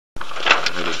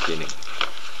ให้ดูอีกทีหนึ่ง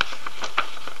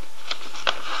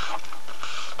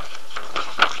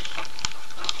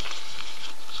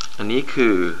อันนี้คื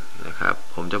อนะครับ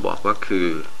ผมจะบอกว่าคือ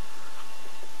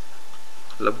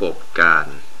ระบบการ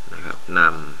นะครับน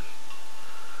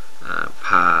ำพ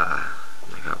า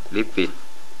นะครับลิปิด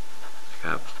นะค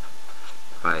รับ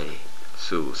ไป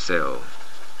สู่เซลล์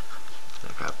น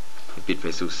ะครับลิปิดไป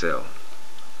สู่เซลล์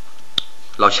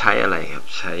เราใช้อะไรครับ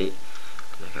ใช้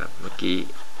นะครับเมื่อกี้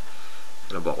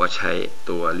เราบอกว่าใช้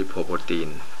ตัวลิโพโปรตีน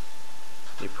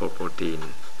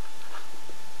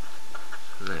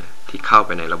นะที่เข้าไ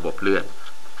ปในระบบเลือด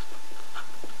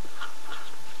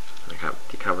นะครับ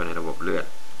ที่เข้าไปในระบบเลือด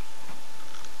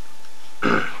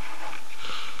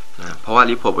นะเพราะว่า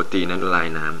ลิโพโปรตีนนั้นละลาย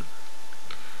น้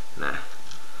ำนะ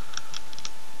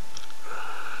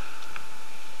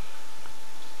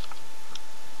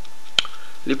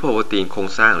ลิโพโปรตีนโครง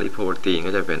สร้างลิโพโปรตีน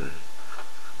ก็จะเป็น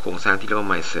โครงสร้างที่เรียกว่า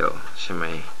ไมเซลใช่ไหม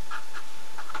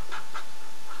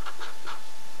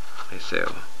ไมเซล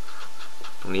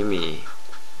ตรงนี้มี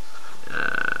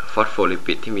ฟอสโฟลิ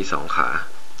ปิดที่มี2ขา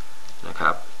นะค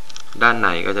รับด้านใน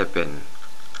ก็จะเป็น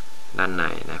ด้านใน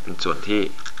นะเป็นส่วนที่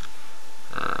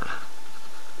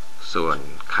ส่วน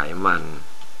ไขมัน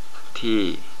ที่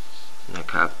นะ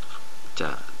ครับจ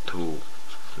ะถูก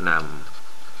น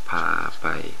ำพาไป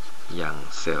ยัง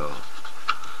เซลล์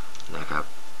นะครับ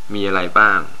มีอะไรบ้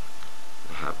าง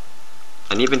นะครับ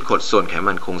อันนี้เป็นส่วนไข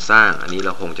มันโครงสร้างอันนี้เร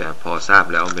าคงจะพอทราบ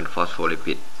แล้วเป็นฟอสโฟลิ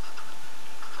ปิ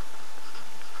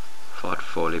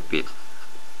ด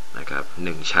นะครับ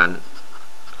1ชั้น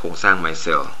โครงสร้างไมเซ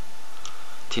ล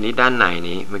ทีนี้ด้านใน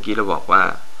นี้เมื่อกี้เราบอกว่า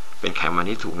เป็นไขมัน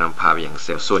ที่ถูกนำพาไปยังเซ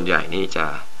ลล์ส่วนใหญ่นี่จะ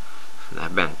นะ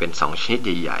แบ่งเป็น2ชนิด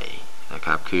ใหญ่ๆนะค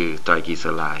รับคือไตรกลีเซ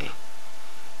อไรด์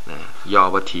นะย่อ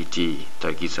ว่า TG ไตร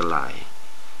กลีเซอไรด์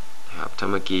นะครับถ้า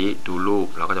เมื่อกี้ดูรูป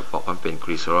เราก็จะบอกว่าเป็นก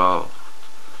ลีเซอรอ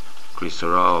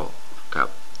ลกับ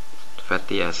แฟต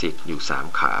ตี้แอซิดอยู่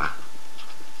3ขา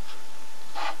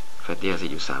แฟตตี้แอซิ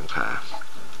ดอยู่3ขา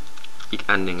อีก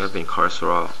อันหนึ่งก็เป็นคอเลสเตอ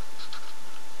รอล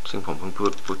ซึ่งผมเพิ่ง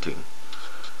พูดถึง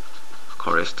ค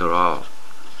อเลสเตอรอล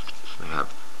นะครับ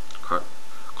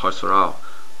คอเลสเตอ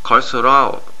รอล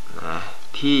นะ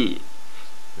ที่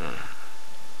นะ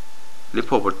ลิโ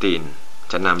พโปรตีน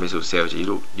จะนำไปสู่เซลล์จะ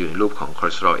อยู่ในรูปของคอเ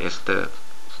ลสเตอรอลเอสเตอร์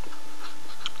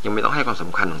ยังไม่ต้องให้ความส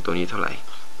ำคัญของตัวนี้เท่าไหร่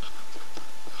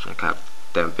นะครับ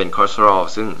แต่เป็นคอเลสเตอรอล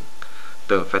ซึ่งเ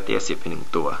ติมแฟตตี้แอซิดไป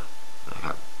1ตัวนะค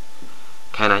รับ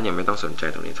แค่นั้นยังไม่ต้องสนใจ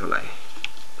ตรงนี้เท่าไหร่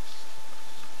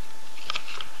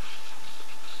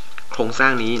โครงสร้า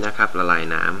งนี้นะครับละลาย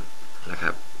น้ำนะค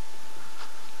รับ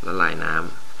ละลายน้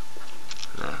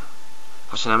ำนะเพ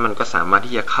ราะฉะนั้นมันก็สามารถ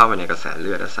ที่จะเข้าไปในกระแสเ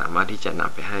ลือดและสามารถที่จะน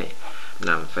ำไปให้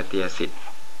นำแฟตตี้แอซิด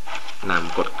น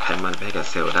ำกรดไขมันไปให้กับ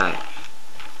เซลล์ได้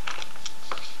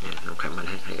นำไขมัน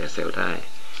ให้กับเซลล์ได้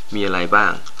มีอะไรบ้า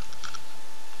ง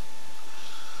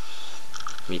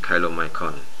มีไคโลไมค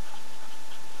อน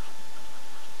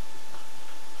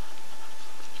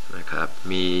นะครับ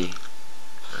มี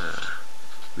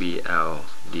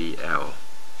VLDL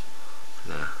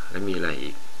นะและมีอะไร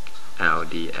อีก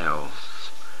LDL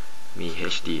มี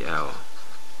HDL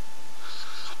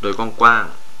โดยกว้าง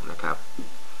ๆนะครับ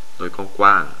โดยก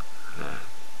ว้างๆนะ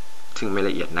ซึ่งไม่ล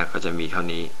ะเอียดนักก็จะมีเท่า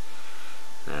นี้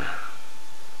นะ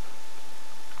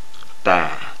แต่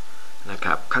นะค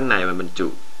รับข้างในมันบรรจุ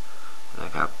น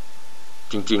ะครับ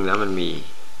จริงๆแล้วมันมี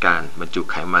การบรรจุ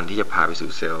ไขมันที่จะพาไป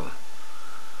สู่เซลล์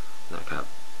นะครับ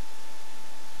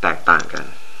แตกต่างกัน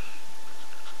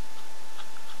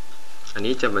อัน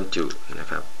นี้จะบรรจุนะ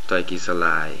ครับไตรกลีเซอไร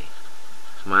ด์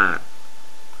มาก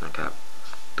นะครับ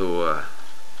ตัว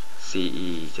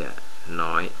CE จะ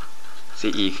น้อย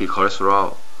CE คือคอเลสเตอรอล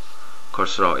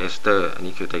เอสเตอร์อัน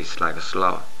นี้คือไตรกลีเซอไรด์คอเลสเตอร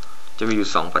อลจะมีอยู่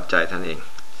2ปัจจัยเท่านั้นเอง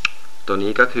ตัว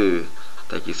นี้ก็คือไ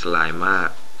ตรกลีเซอไรด์มาก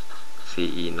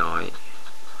CE น้อย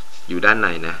อยู่ด้านใน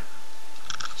นะ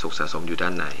สุกสะสมอยู่ด้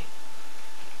านใน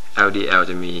LDL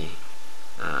จะมี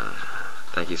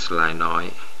ไตรกลีเซอไรด์น้อย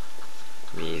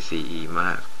มี CE ม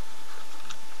าก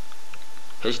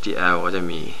HDL ก็จะ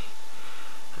มี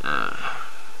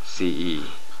CE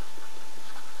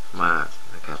มาก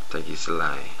นะครับไตรกลีเซอไร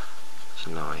ด์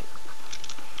น้อย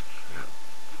นะครับ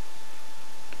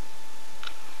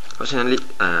เพราะฉะนั้น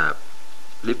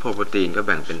ลิโพโปรตีนก็แ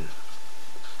บ่งเป็น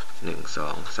1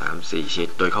 2 3 4ชนิด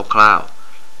โดยคร่าว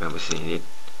ๆแบ่งเป็น4ชนิด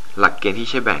หลักเกณฑ์ที่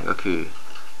ใช้แบ่งก็คือ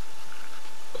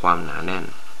ความหนาแน่น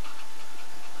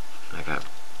นะครับ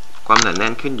ความหนาแน่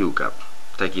นขึ้นอยู่กับ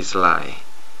ไตรกลีเซอไรด์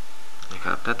นะค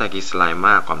รับถ้าไตรกลีเซอไรด์ม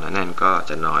ากความหนาแน่นก็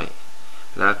จะน้อย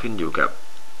แล้วขึ้นอยู่กับ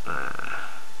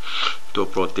ตัว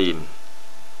โปรตีน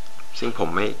ซึ่งผม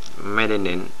ไม่ได้เ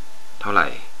น้นเท่าไหร่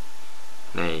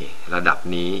ในระดับ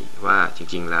นี้ว่าจ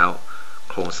ริงๆแล้ว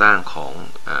โครงสร้างของ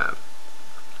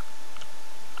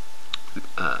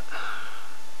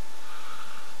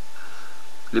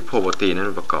ลิโพโปรตีนนั้น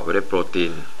ประกอบไปด้วยโปรตี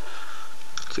น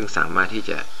ซึ่งสามารถที่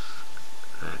จะ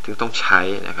ซึ่งต้องใช้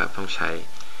นะครับต้องใช้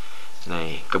ใน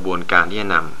กระบวนการที่จะ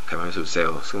นำไขมันไปสู่เซล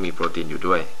ล์ซึ่งมีโปรตีนอยู่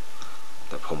ด้วยแ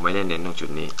ต่ผมไม่ได้เน้นตรงจุด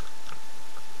นี้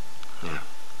นะ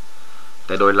แ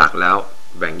ต่โดยหลักแล้ว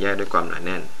แบ่งแยกด้วยความหนาแ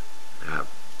น่นนะครับ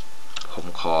ผม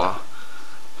ขอ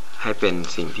ให้เป็น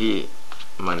สิ่งที่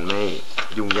มันไม่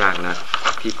ยุ่งยากนะ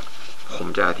ที่ผม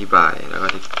จะอธิบายแล้วก็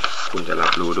ที่คุณจะรั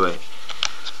บรู้ด้วย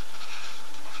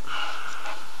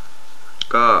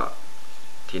ก็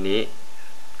ทีนี้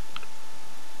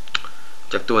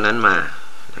จากตัวนั้นมา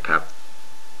นะครับ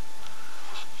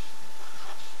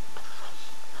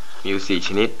มีอยู่4ช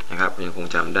นิดนะครับยังคง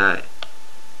จำได้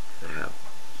นะครับ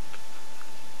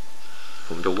ผ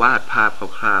มจะวาดภาพ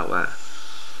คร่าวๆว่า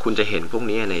คุณจะเห็นพวก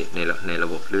นี้ในระ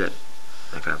บบเลือด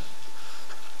นะครับ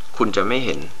คุณจะไม่เ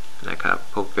ห็นนะครับ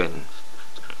พวกเป็น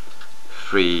ฟ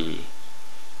รี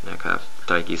นะครับไต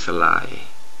รกลีเซอไรด์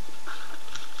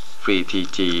ฟรี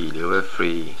TG หรือว่าฟ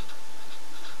รี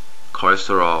คอเลสเต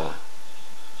อรอล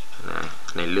นะ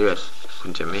ในเลือดคุ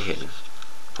ณจะไม่เห็น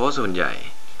เพราะส่วนใหญ่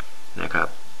นะครับ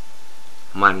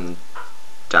มัน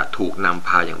จะถูกนำพ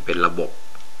าอย่างเป็นระบบ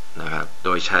นะครับโด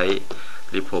ยใช้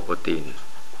ลิโพโปรตีน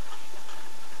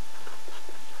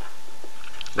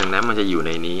ดังนั้นมันจะอยู่ใ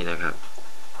นนี้นะครับ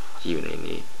อยู่ใน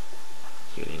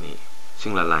นี้ซึ่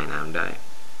งละลายน้ำได้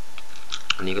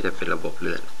อันนี้ก็จะเป็นระบบเ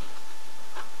ลือด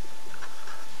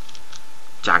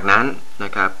จากนั้นน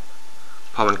ะครับ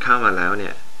พอมันเข้ามาแล้วเนี่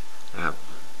ยนะครับ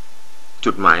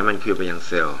จุดหมายมันคือไปยังเ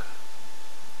ซลล์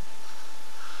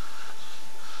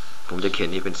ผมจะเขียน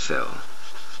นี้เป็นเซลล์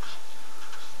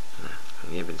นะอัน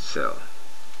นี้เป็นเซลล์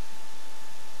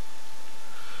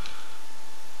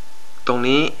ตรง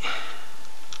นี้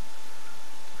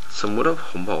สมมุติว่า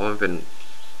ผมบอกว่ามันเป็น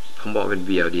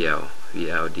VLDL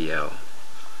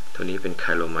ตัวนี้เป็นไค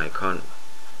โลไมคอน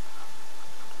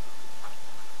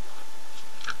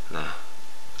นะ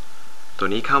ตัว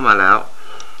นี้เข้ามาแล้ว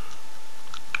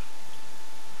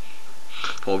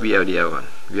พอ VLDL ก่อน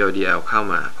VLDL เข้า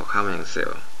มาพอเข้ามาอย่างเซล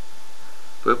ล์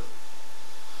ปุ๊บ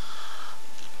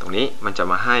ตรงนี้มันจะ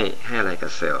มาให้อะไรกั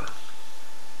บเซลล์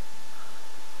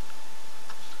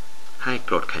ให้ก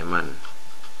รดไขมัน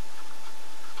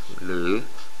หรือ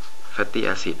แฟตตี้แอ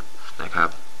ซิดนะครับ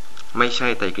ไม่ใช่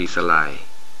ไตรกลีเซอไรด์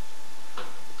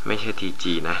ไม่ใช่ TG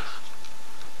น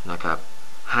ะครับ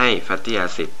ให้แฟตตี้แอ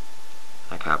ซิด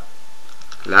นะครับ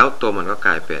แล้วตัวมันก็ก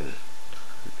ลายเป็น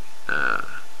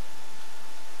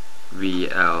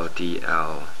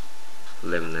VLDL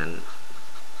remnant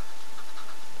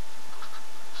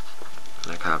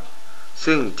นะครับ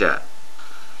ซึ่งจะ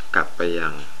กลับไ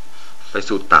ป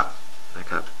สู่ตับนะ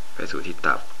ครับไปสู่ที่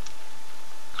ตับ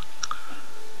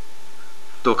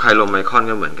ตัวไคโลไมคอน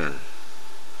ก็เหมือนกัน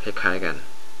คล้ายๆกัน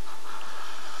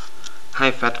ให้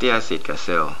แฟตตี้แอซิดกับเซ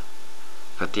ลล์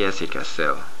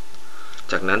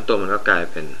จากนั้นตัวมันก็กลาย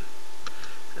เป็น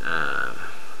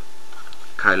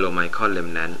ไคโลไมคอนเรม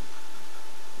แนนต์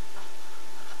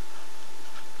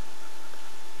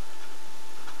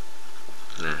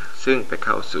นะซึ่งไปเ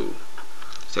ข้าสู่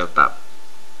เซลล์ตับ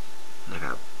นะค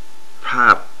รับภา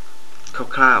พ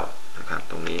คร่าวๆนะครับ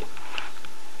ตรงนี้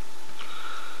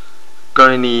ก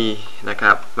รณีนะค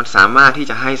รับมันสามารถที่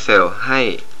จะให้เซลล์ให้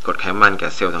กรดไขมันแก่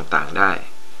เซลล์ต่างๆได้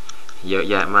เยอะ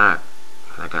แยะมาก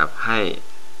นะครับให้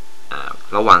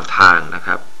ระหว่างทางนะค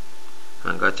รับ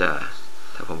มันก็จะ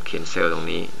ถ้าผมเขียนเซลล์ตรง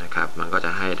นี้นะครับมันก็จ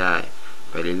ะให้ได้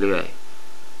ไปเรื่อย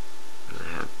ๆนะ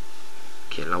ครับ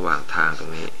เขียนระหว่างทางตร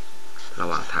งนี้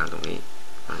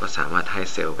มันก็สามารถให้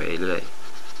เซลล์ไปเรื่อย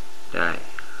ๆได้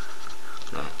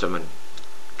นะจนมัน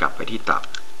กลับไปที่ตับ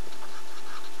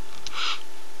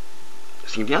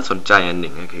สิ่งที่น่าสนใจอันห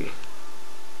นึ่งก็คือ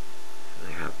น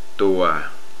ะครับตั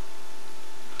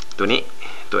วนี้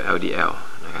ตัว LDL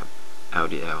นะครับ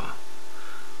LDL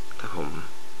ถ้าผม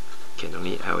เขียนตรง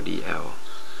นี้ LDL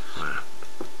มา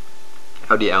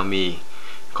LDL มี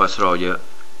คอเลสเตอรอลเยอะ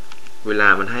เวลา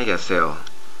มันให้แก่เซลล์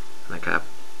นะครับ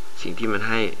สิ่งที่มัน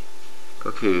ให้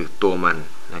ก็คือตัวมัน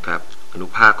นะครับอนุ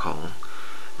ภาคของ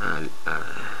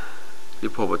ลิ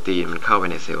โพโปรตีนมันเข้าไป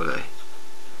ในเซลล์เลย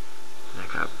นะ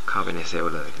ครับเข้าไปในเซล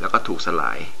ล์เลยแล้วก็ถูกสล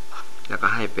ายแล้วก็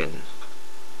ให้เป็น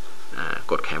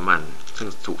กรดไขมันซึ่ง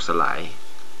ถูกสลาย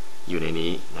อยู่ใน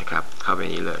นี้นะครับเข้าไป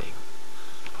นี้เลย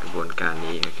กระบวนการ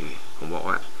นี้ก็คือผมบอก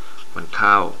ว่ามันเ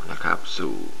ข้านะครับ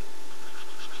สู่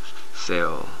เซล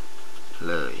ล์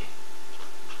เลย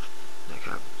นะค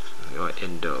รับเรียกว่า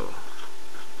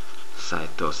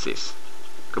endocytosis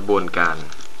กระบวนการ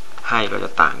ให้ก็จะ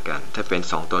ต่างกันถ้าเป็น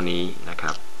2ตัวนี้นะค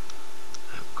รับ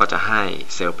ก็จะให้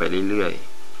เซลล์ไปเรื่อย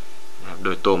ๆนะครับโด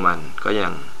ยตัวมันก็ยั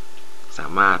งสา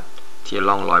มารถที่จะ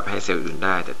ล่องลอยไปให้เซลล์อื่นไ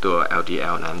ด้แต่ตัว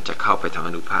LDL นั้นจะเข้าไปทาง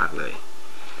อนุภาคเลย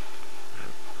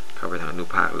เข้าไปทางอนุ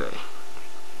ภาคเลย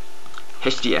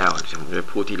HDL ผมจะ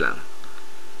พูดทีหลัง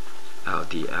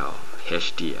LDL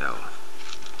HDL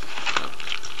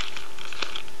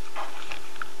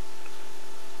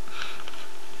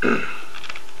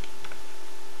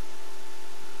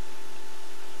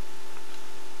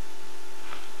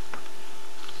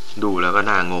ดูแล้วก็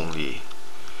น่างงดี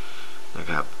นะ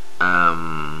ครับ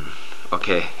โอเค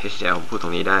HDL ผมพูดตร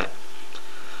งนี้ได้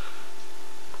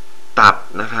ตับ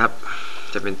นะครับ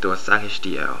จะเป็นตัวสร้าง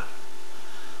HDL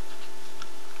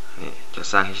นี่จะ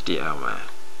สร้าง HDL มา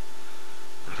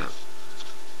นะครับ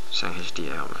สร้าง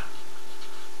HDL มา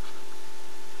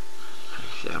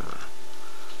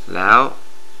แล้ว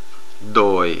โด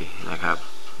ยนะครับ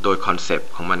โดยคอนเซป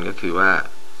ต์ของมันก็คือว่า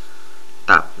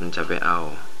ตับมันจะไปเอา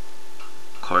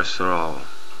คอเลสเตอรอล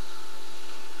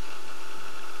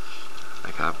น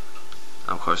ะครับเ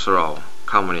อาคอเลสเตอรอล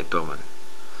เข้ามาในตัวมัน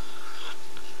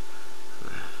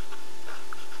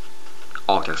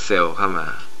ออกจากเซลล์เข้ามา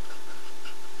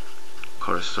ค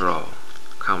อเลสเตอรอล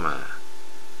เข้ามา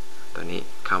ตัวนี้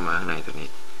เข้ามาข้างในตัวนี้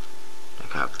นะ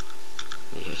ครับ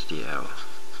นี่ HDL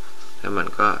แล้วมัน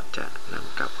ก็จะน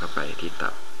ำกลับเข้าไปที่ตั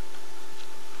บ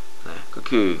นะก็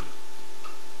คือ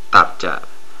ตับจะ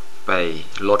ไป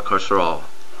ลดคอเลสเตอรอล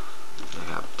นะ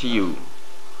ครับที่อยู่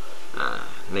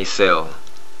ในเซลล์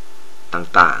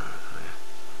ต่าง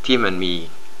ๆที่มันมี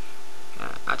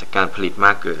อาจจะการผลิตม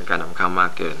ากเกินการนำเข้ามา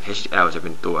กเกิน HDL จะเ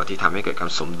ป็นตัวที่ทำให้เกิดกา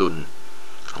รสมดุล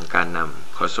ของการน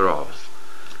ำคอเลสเตอรอล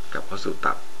กลับเข้าสู่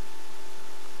ตับ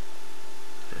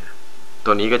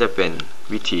ตัวนี้ก็จะเป็น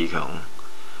วิธีของ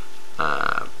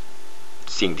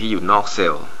สิ่งที่อยู่นอกเซ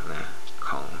ลล์นะข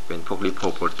องเป็นพวกลิโพ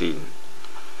โปรตีน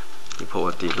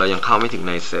เรายังเข้าไม่ถึงใ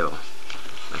นเซลล์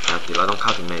นะครับเดี๋ยวเราต้องเข้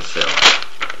าถึงในเซลล์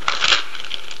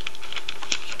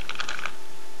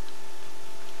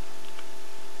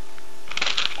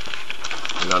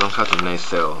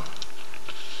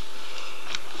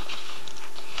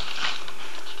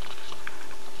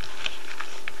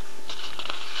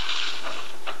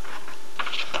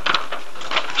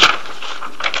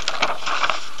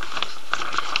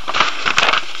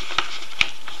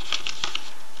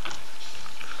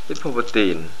ลิโพโ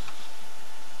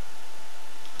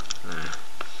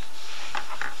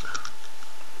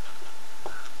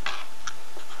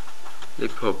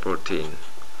ปรตีน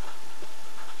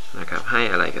นะครับให้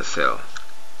อะไรกับเซลล์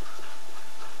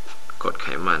กรดไข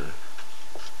มัน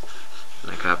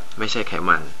นะครับไม่ใช่ไข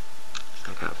มันน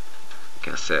ะครับแ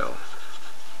ก่เซลล์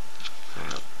นะ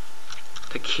ครับ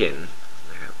ถ้าเขียน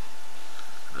นะครับ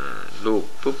รูป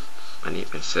ปุ๊บอันนี้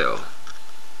เป็นเซลล์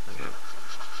นะครับ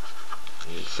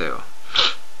นี่เซลล์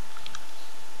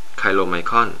ไคโลไม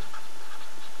คอน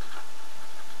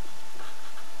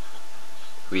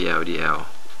VLDL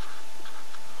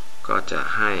ก็จะ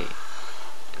ให้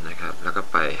นะครับแล้วก็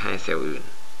ไปให้เซลล์อื่น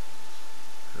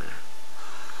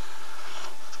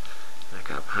นะ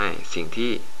ครับให้สิ่ง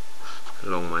ที่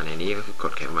ลงมาในนี้ก็คือกร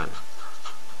ดไขมัน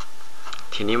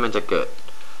ทีนี้มันจะเกิด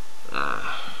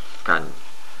การ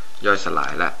ย่อยสลา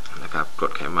ยแล้วนะครับกร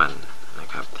ดไขมันนะ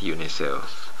ครับที่อยู่ในเซลล์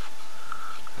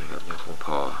นะครับยังคงพ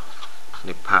อ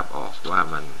นึกภาพออกว่า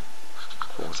มัน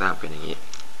โครงสร้างเป็นอย่างนี้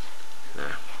น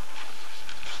ะ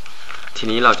ที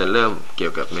นี้เราจะเริ่มเกี่ย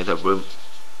วกับเมต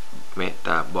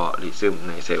าบอลิซึม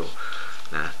ในเซลล์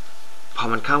นะพอ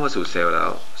มันเข้ามาสู่เซลล์แล้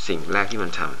วสิ่งแรกที่มั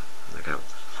นทำนะครับ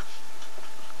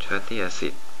แฟตตี้แอซิ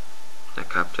ดนะ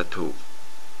ครับจะถู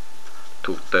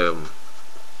กเติม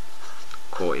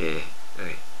โคเอ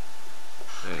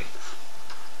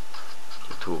จ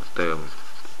ะถูกเติม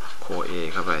โคเอ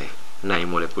เข้าไปใน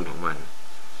โมเลกุลของมัน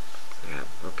นะครับ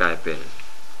ก็กลายเป็น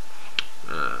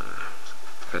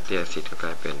แฟตตี้แอซิดก็กล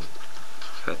ายเป็น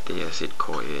แฟตตี้แอซิดโค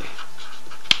เอ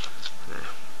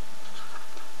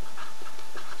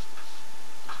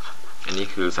อันนี้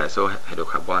คือไซโซไฮโดร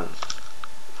คาร์บอน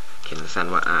เขียนสั้น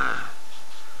ว่า R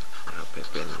นะครับไป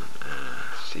เป็น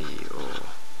CO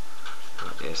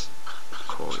S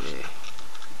โคเอ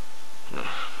นะ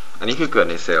อันนี้คือเกิด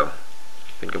ในเซลล์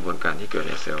เป็นกระบวนการที่เกิด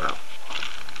ในเซลล์แล้ว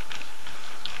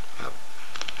ครับ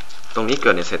ตรงนี้เ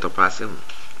กิดในไซโตพลาซึม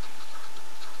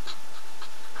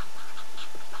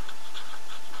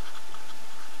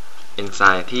เอนไซ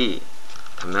ม์ที่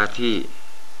ทำหน้าที่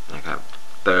นะครับ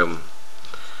เติม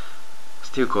ส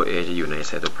ตีลโคเอจะอยู่ในไ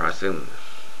ซโตพลาซึม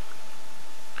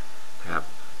นะครับ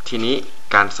ทีนี้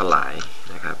การสลาย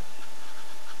นะครับ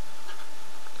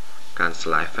การส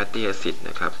ลายแฟตตี้แอซิดน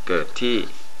ะครับเกิดที่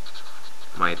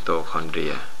ไมโตคอนเดรี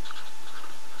ย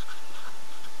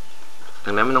ดั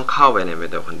งนั้นมันต้องเข้าไปในไม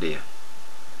โตคอนเดรีย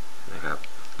นะครับ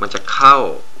มันจะเข้า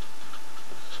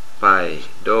ไป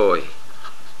โดย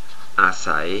อา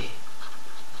ศัย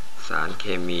สารเค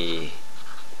มี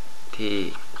ที่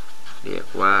เรียก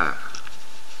ว่า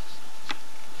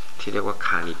ค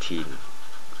าร์นิทีน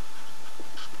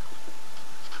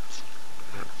น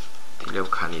ะครับที่เรียก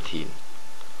ว่าคาร์นิทีน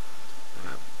นะค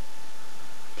รับ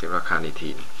เรียกว่าคาร์นิ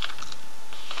ทีน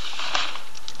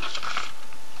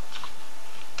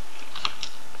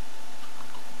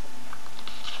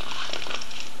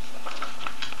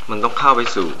มันต้องเข้าไป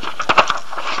สู่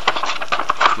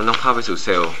เซ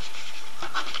ลล์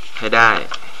ให้ได้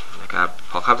นะครับ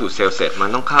พอเข้าสู่เซลล์เสร็จมัน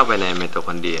ต้องเข้าไปในไมโตค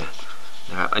อนเดรีย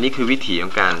นะครับอันนี้คือวิธีขอ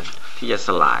งการที่จะส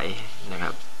ลายนะค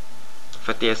รับแฟ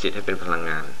ตตี้แอซิดให้เป็นพลัง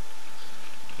งาน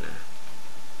นะ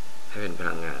ให้เป็นพ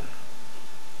ลังงาน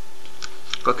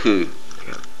ก็คือนะ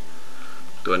ครับ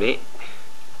ตัวนี้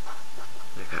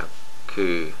นะครับคื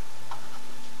อ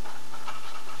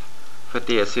แฟต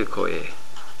ตี้แอซิดโคเอ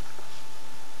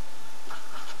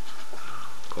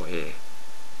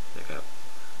นะครับ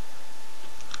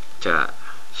จะ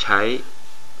ใช้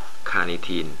คาร์นิ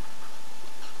ทีน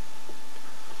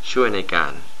ช่วยในกา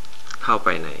รเข้าไป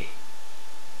ใน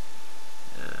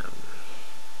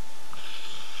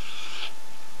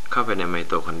ไม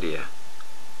โตคอนเดรีย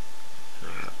น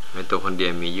ะครับไมโตคอนเดรีย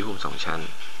มียี่หุ้ม2ชั้น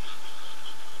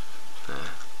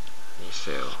นี่เซ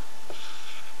ลล์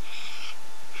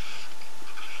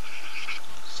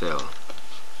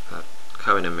ครับเข้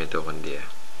าไปในไมโตคอนเดรีย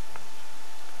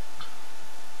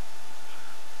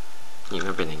นี่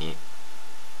มันเป็นอย่างนี้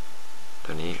ตั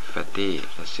วนี้ fatty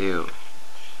acid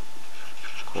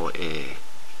CoA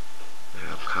นะค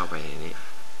รับเข้าไปในนี้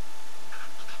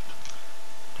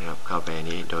นะครับเข้าไปใน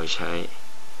นี้โดยใช้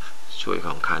ช่วยข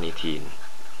องคาร์นิทีน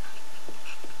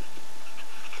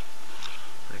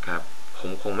นะครับผ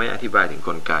มคงไม่อธิบายถึงก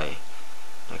ลไก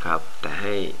นะครับแต่ใ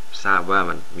ห้ทราบว่า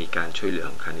มันมีการช่วยเหลือ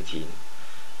ของคาร์นิทีน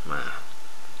มา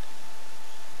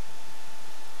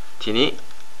ทีนี้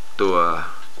ตัว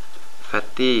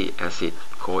fatty acid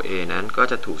CoA นั้นก็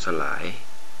จะถูกสลาย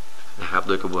นะครับโ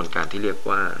ดยกระบวนการที่เรียก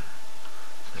ว่า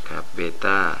นะครับเบ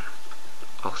ต้า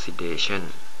ออกซิเดชัน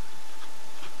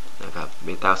นะครับเบ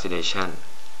ต้าออกซิเดชัน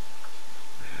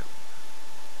นะครับ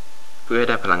เพื่อให้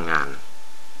ได้พลังงาน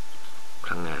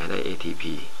ให้ได้ ATP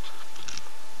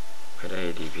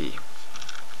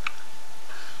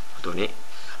ตัวนี้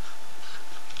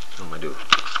ลองมาดู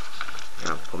นะค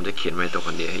รับผมจะเขียนไมโตค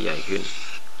อนเดรียให้ใหญ่ขึ้น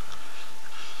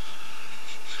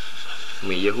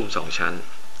มีเยื่อหุ้ม2ชั้น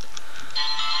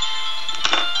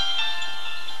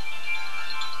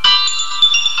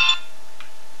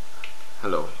ฮัล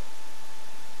โหล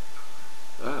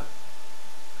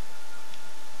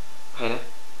ใครนะ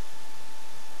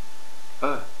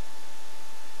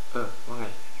ว่าไง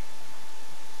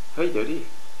เฮ้ยเ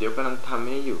ดี๋ยวกำลังทำไม่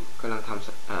อยู่กำลังทำ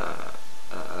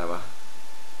อะไรวะ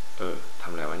ท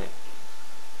ำอะไรวะเนี่ย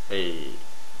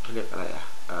เขาเรียกอะไร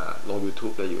ลง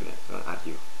YouTube เลยอยู่เนี่ยกำลังอัดอ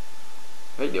ยู่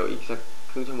เฮ้ยเดี๋ยวอีกสัก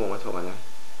ครึ่งชั่วโมงมาโทรมานะ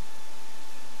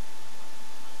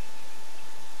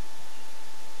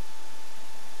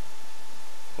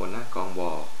หัวหน้ากองบ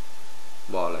อ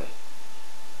อะไร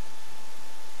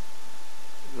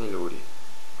ไม่รู้ดิ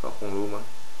ก็คงรู้มั้ง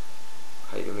ใ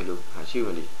ครก็ไม่รู้หาชื่อ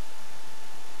มันดิ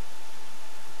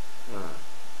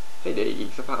เฮ้ยเดี๋ยวอีก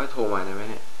สักพักก็โทรมาได้ไหม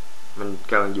เนี่ยมัน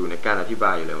กำลังอยู่ในการอธิบ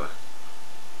ายอยู่เลยวะ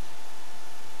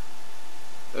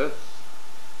โอ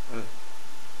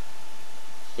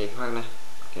เคมากนะ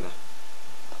โอเคนะ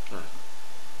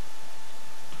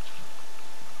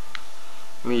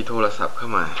มีโทรศัพท์เข้า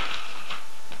มา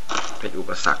เป็นอุ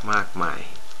ปสรรคมากมาย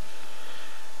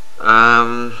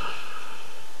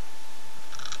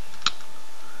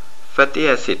fatty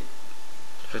acid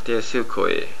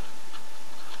CoA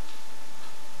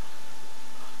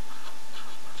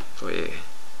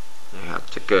นะครับ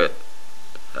จะเกิด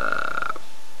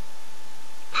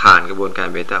ผ่านกระบวนการ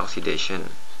เบต้าออกซิเดชัน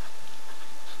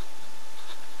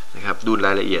นะครับดูร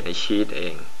ายละเอียดในชีตเอ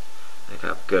งนะค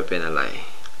รับเกิดเป็นอะไร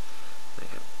นะ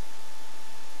ครับ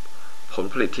ผล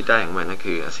ผลิตที่ได้ของมันก็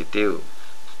คืออะซิติล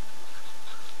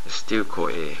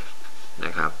CoA น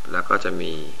ะครับแล้วก็จะ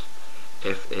มี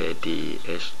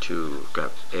FADH2 กับ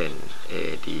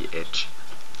NADH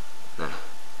นะ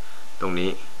ตรงนี้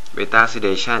เบต้าออกซิเด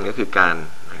ชันก็คือการ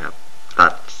นะครับตั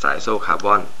ดสายโซ่คาร์บ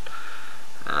อน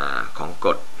ของกร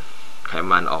ดไข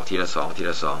มันออกทีละ2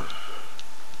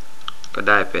ก็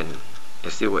ได้เป็นอ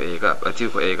ะซิติลโค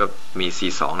เอก็มี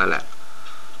C2 นั่นแหละ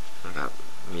นะครับ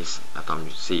มีอะตอม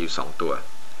C อยู่2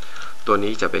ตัว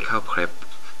นี้จะไปเข้าเครป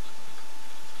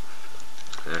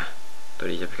นะตัว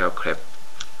นี้จะไปเข้าเครป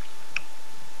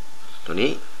ตัว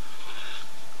นี้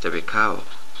จะไปเข้า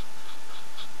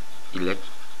อิเล็ก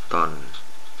ตรอน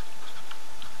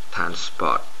ทรานสป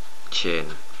อร์ตเชน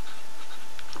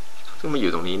ซึ่งมาอ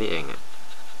ยู่ตรงนี้นี่เองอิ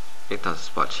เล็กตรอนทรานส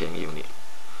ปอร์ตเชนอยู่นี่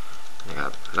นะครั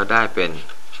บแล้วได้เป็น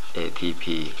ATP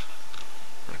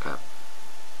นะครับ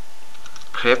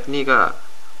เครปนี่ก็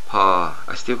พอ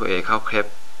อะซิติล CoA เข้าเครป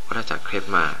วัฏจักรเครป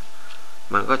มา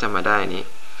มันก็จะมาได้นี้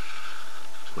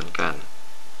เหมือนกัน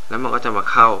แล้วมันก็จะมา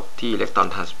เข้าที่อิเล็กตรอน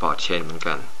ทรานสปอร์ตเชนเหมือน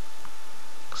กัน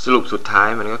สรุปสุดท้าย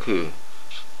มันก็คือ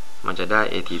มันจะได้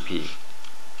ATP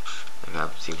นะครับ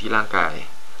สิ่งที่ร่างกาย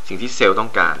สิ่งที่เซลล์ต้อ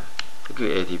งการก็คือ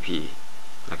ATP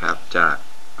นะครับจาก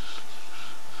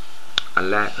อัน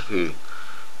แรกก็คือ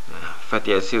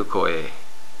fatty acid CoA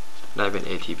ได้เป็น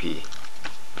ATP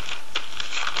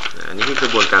อันนี้คือกร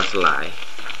ะบวนการสลาย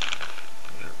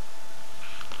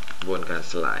กระบวนการ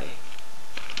สลาย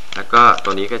แล้วก็ตั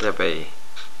วนี้ก็จะไป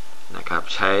นะครับ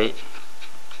ใช้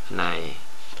ใน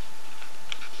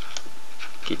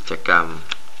กิจกรรม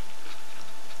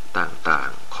ต่า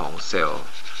งๆของเซลล์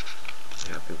นะ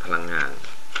ครับเป็นพลังงาน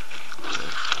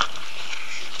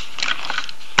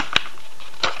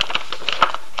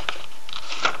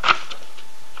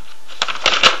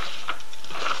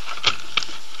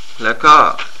แล้วก็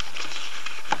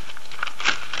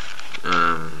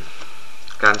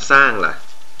การสร้างล่ะ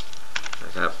น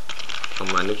ะครับเอา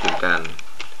มานึกถึงการ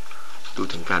ดู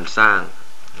ถึงการสร้าง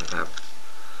นะครับ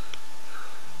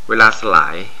เวลาสลา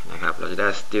ยนะครับเราจะได้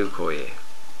still CoA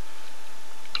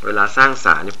เวลาสร้างส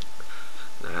าร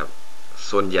นะครับ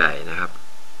ส่วนใหญ่นะครับ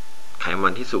ไขมั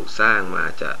นที่ถูกสร้างมา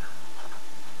จะ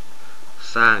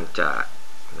สร้างจาก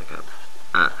นะครับ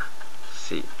อะ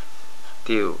ซิ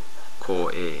ติล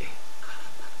CoA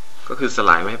ก็คือสล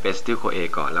ายไม่ให้เป็น still CoA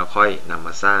ก่อนแล้วค่อยนำม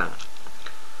าสร้าง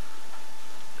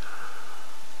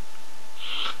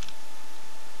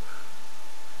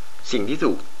สิ่งที่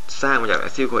ถูกสร้างมาจาก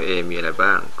acetyl CoA มีอะไร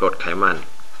บ้างกรดไขมัน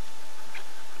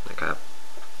นะครับ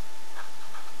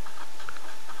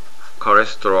คอเล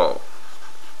สเตอรอล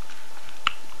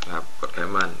นะครับกรดไข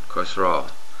มันคอเลสเตอรอล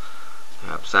นะ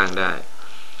ครับสร้างได้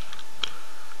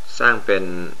สร้างเป็น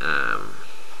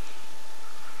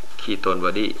คีโตนบอ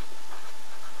ดี้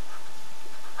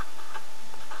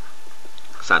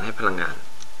สารให้พลังงาน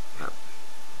ครับ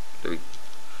โดย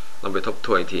ลองไปทบท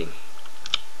วนอีกที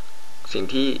สิ่ง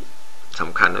ที่ส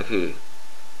ำคัญก็คือ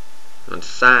มัน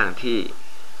สร้างที่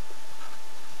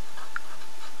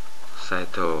ไซ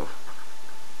โต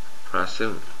พลาซึ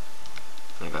ม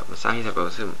นะครับมันสร้างที่ไซโตพ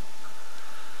ลาซึม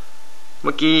เ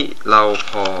มื่อกี้เรา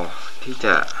พอที่จ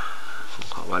ะ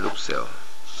ขอวาดรูปเซลล์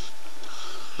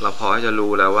เราพอที่จะ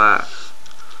รู้แล้วว่า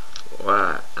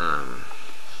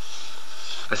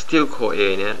อะซิติล CoA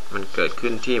เนี่ยมันเกิดขึ้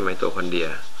นที่ไมโตคอนเดรีย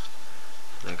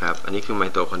นะครับอันนี้คือไม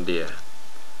โตคอนเดรีย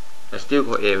อะซิติล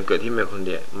CoA มันเกิดที่ไมโตคอนเด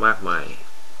รียมากมาย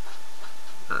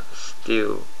อะซิติล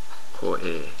CoA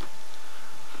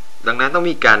ดังนั้นต้อง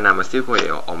มีการนำอะซิติล CoA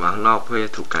ออกมาข้างนอกเพื่อจ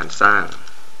ะถูกการสร้าง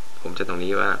ผมจะตรง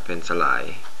นี้ว่าเป็นสลาย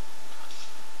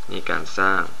นี่การส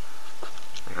ร้าง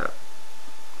นะครับ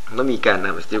ต้องมีการน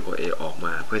ำอะซิติล CoA ออกม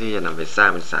าเพื่อที่จะนำไปสร้าง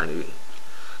เป็นสารอื่น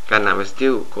การนำอะซิติ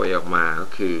ล CoA ออกมาก็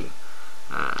คือ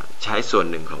ใช้ส่วน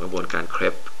หนึ่งของกระบวนการเคร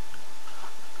ป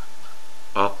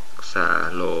ออกซา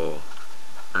โล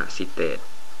อะซิเตต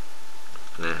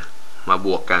นะมาบ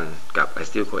วกกันกับอะ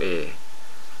ซิติล CoA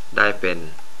ได้เป็น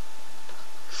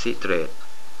ซิเตรต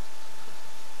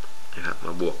นะครับม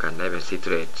าบวกกันได้เป็นซิเต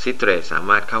รตซิเตรตสา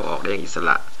มารถเข้าออกได้อย่างอิสร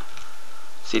ะ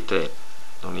ซิเตรต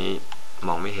ตรงนี้ม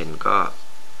องไม่เห็นก็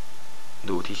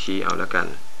ดูที่ชี้เอาแล้วกัน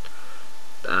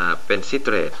เป็นซิเต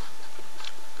รต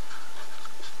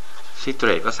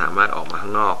ก็สามารถออกมาข้า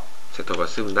งนอกไซโตพลา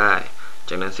ซึมได้จ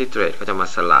ากนั้นซิเตรตก็จะมา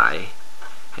สลาย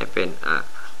ให้เป็นอะ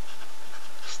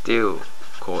ซิติล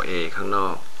CoA ข้างนอ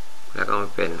กแล้วก็มา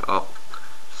เป็นออก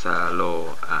ซาโล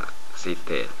อะซิเ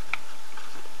ตต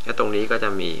และตรงนี้ก็จะ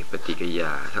มีปฏิกิริย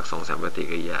าสัก 2-3 ปฏิ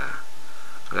กิริยา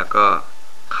แล้วก็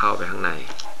เข้าไปข้างใน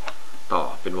ต่อ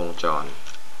เป็นวงจร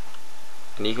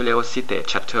อันนี้เขาเรียกว่า state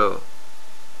shuttle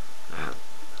นะครับ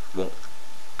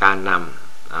การน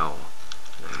ำเอา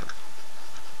นะครับ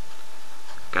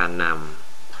การน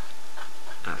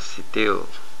ำอะซิติล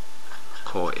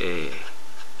CoA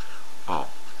ออก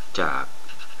จาก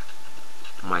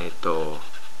ไมโต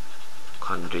ค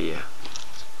อนเดรีย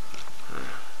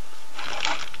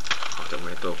ออกจากไม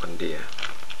โตคอนเดรีย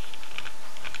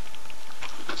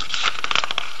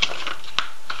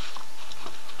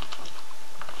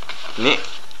นี่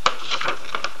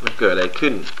มันเกิดอะไรขึ้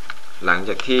นหลังจ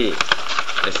ากที่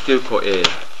อะซิติล CoA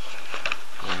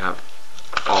นะครับ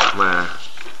ออกมา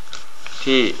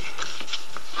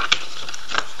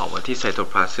ที่ไซโต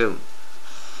พลาซึม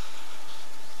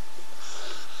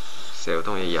เซลล์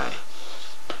ต้องใหญ่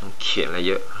ๆต้องเขียนอะไรเ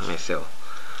ยอะในเซลล์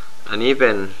อันนี้เป็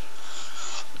น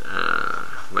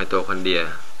ไมโตคอนเดรีย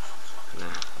น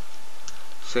ะ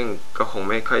ซึ่งก็คง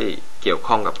ไม่ค่อยเกี่ยว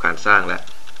ข้องกับการสร้างแล้ว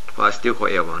เพราะอะซิติลโค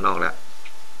เอลมาข้างนอกแล้ว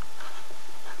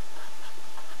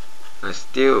อะซิ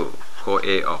ติลโคเอ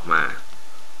ออกมา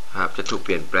ครับจะถูกเป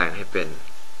ลี่ยนแปลงให้เป็น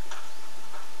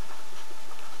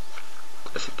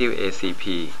อะซิติล ACP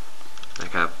นะ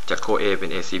ครับจากโคเอเป็น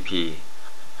ACP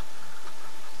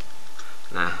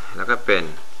นะแล้วก็เป็น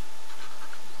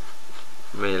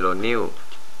เมโลนิล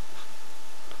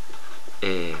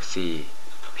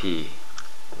ACP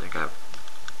นะครับ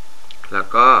แล้ว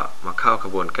ก็มาเข้ากร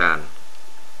ะบวนการ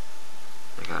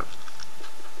นะครับ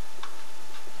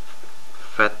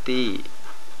fatty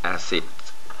acid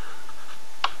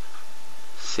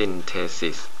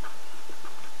synthesis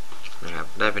นะครับ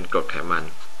ได้เป็นกรดไขมัน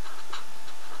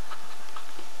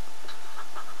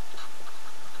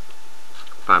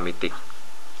ฟาร์มิติก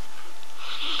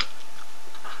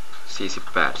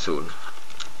48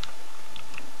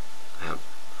 นะครับ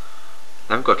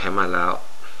น้ำกรดไขมันแล้ว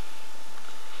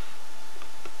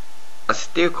อะซิ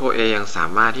ติลโคเอยังสา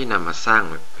มารถที่นำมาสร้าง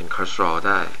เป็นคอเลสเตอรอลไ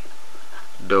ด้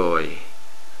โดย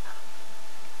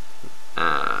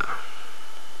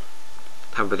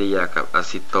ทำปฏิกิริยากับอะ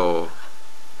ซิ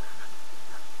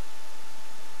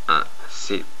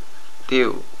ติ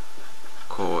ล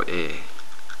โคเอ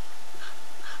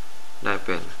ได้เ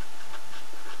ป็น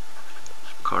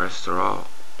คอเลสเตอรอล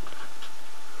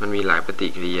มันมีหลายปฏิ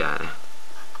กิริยา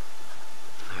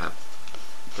นะครับ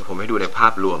เดี๋ยวผมให้ดูในภา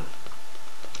พรวม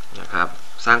นะครับ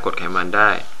สร้างกรดไขมันได้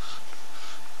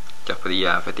จากปฏิกิริย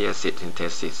า fatty acid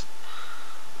synthesis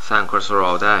สร้างคอเลสเตอรอ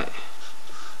ลได้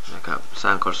นะครับสร้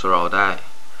างคอเลสเตอรอลได้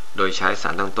โดยใช้สา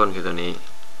รตั้งต้นคือตัวนี้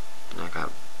นะครับ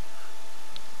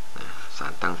สา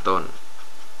รตั้งต้น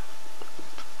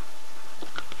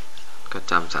ก็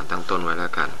จำสารตั้งต้นไว้แล้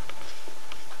วกัน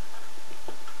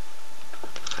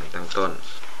สารตั้งต้น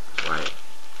ไว้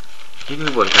นี่คือก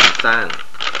ระบวนการสร้าง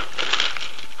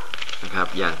นะครับ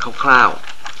อย่างคร่าว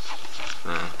ๆ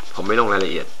นะผมไม่ลงรายล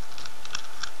ะเอียด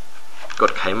กร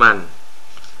ดไขมัน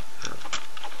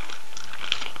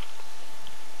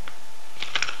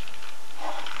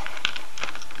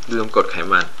รวมกรดไข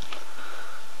มัน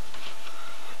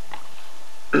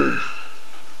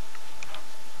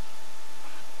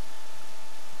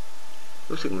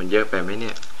รู้สึกมันเยอะไปไหมเ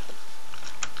นี่ย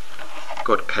ก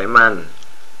รดไขมัน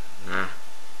นะ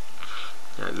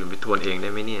อย่าลืมไปทวนเองได้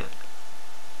ไหมเนี่ย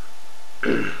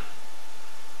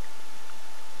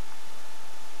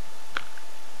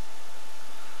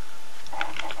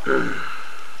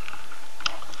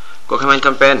กรดไขมันจ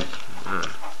ำเป็น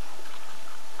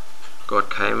กรด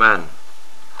ไขมัน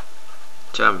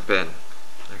จำเป็น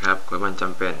นะครับกรดไขมันจ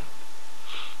ำเป็น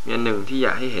มีอันหนึ่งที่อย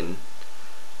ากให้เห็น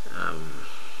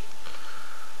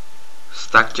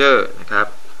structure นะครับ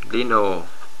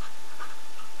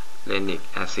linolenic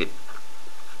acid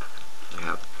นะค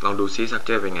รับลองดูซิ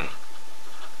structure เป็นไง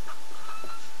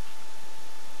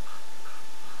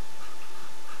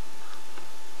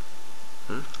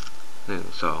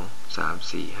1 2 3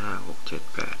 4 5 6 7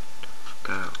 8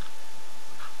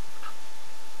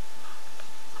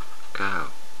 9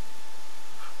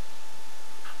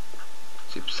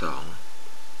 12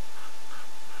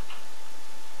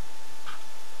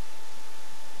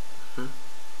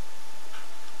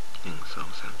 1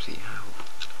 2 3 4 5 6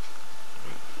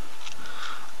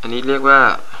อันนี้เรียกว่า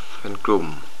เป็นกลุ่ม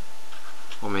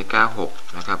โอเมก้า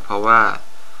6นะครับเพราะว่า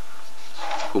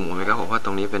กลุ่มโอเมก้า6เพราะต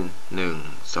รงนี้เป็น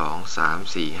1 2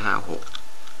 3 4 5 6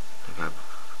นะครับ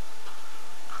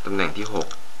ตำแหน่งที่6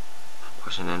เพรา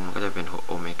ะฉะนั้นมันก็จะเป็นโ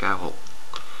อเมก้า6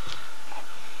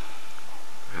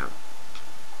ครับ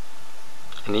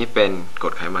อันนี้เป็นกร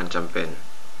ดไขมันจำเป็น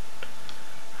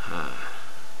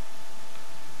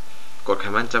กรดไข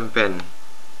มันจำเป็น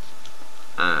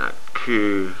คือ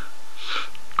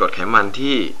กรดไขมัน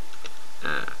ที่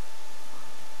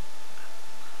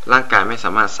ร่างกายไม่ส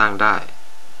ามารถสร้างได้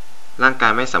ร่างกา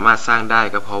ยไม่สามารถสร้างได้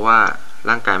ก็เพราะว่า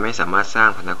ร่างกายไม่สามารถสร้าง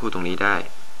พันธะคู่ตรงนี้ได้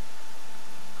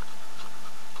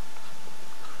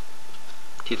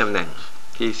ที่ตำแหน่ง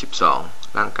ที่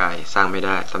12ร่างกายสร้างไม่ไ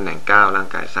ด้ตำแหน่ง9ร่าง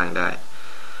กายสร้างได้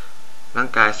ร่าง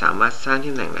กายสามารถสร้าง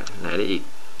ที่ตำแหน่งไหนได้อีก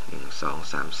1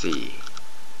 2 3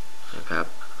 4นะครับ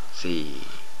4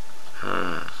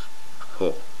 5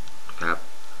 6ครับ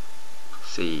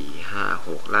4 5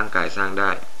 6ร่างกายสร้างไ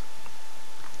ด้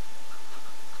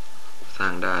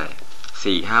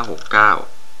4 5 6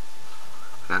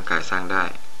 9ร่างกายสร้างได้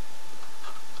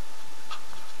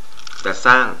แต่ส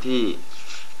ร้างที่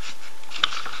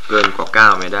เกินกว่า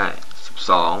9ไม่ได้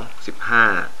12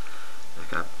 15นะ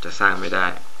ครับจะสร้างไม่ได้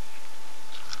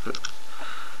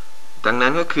ดังนั้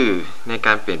นก็คือในก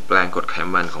ารเปลี่ยนแปลงกรดไข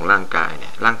มันของร่างกายเนี่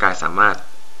ยร่างกายสามารถ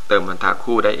เติมพันธะ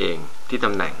คู่ได้เองที่ต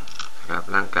ำแหน่งนะครับ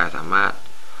ร่างกายสามารถ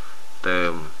เติ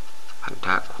มพันธ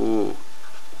ะคู่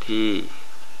ที่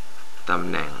ตำ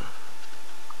แหน่ง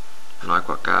น้อยก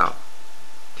ว่า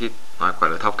9ที่น้อยกว่า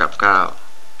หรือเท่ากับ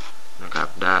9นะครับ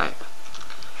ได้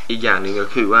อีกอย่างหนึ่งก็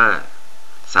คือว่า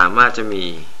สามารถจะมี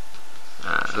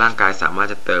ร่างกายสามารถ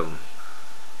จะเติม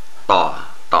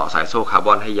ต่อสายโซ่คาร์บ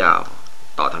อนให้ยาว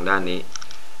ต่อทางด้านนี้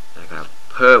นะครับ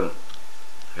เพิ่ม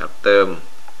นะครับเติม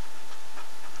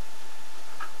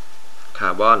คา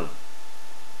ร์บอน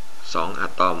2อะ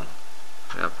ตอม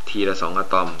นะครับทีละ2อะ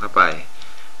ตอมเข้าไป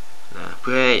นะเ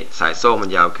พื่อให้สายโซ่มัน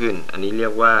ยาวขึ้นอันนี้เรีย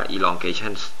กว่า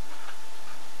elongation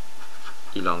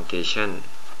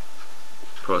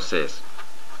process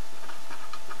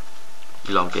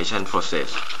elongation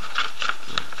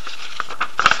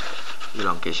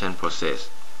process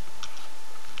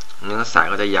เนื้อสาย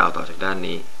ก็จะยาวต่อจากด้าน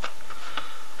นี้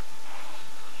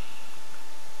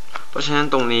เพราะฉะนั้น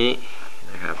ตรงนี้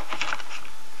นะครับ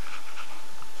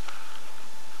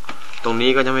ตรงนี้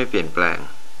ก็จะไม่เปลี่ยนแปลง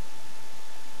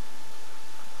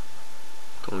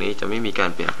ตรงนี้จะไม่มีการ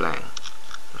เปลี่ยนแปลง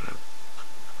นะครับ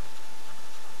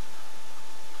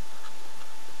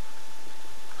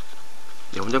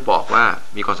เดี๋ยวผมจะบอกว่า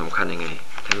มีความสำคัญยังไง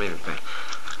ถ้าไม่เปลี่ยนแปลง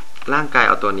ร่างกายเ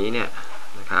อาตัวนี้เนี่ย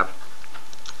นะครับ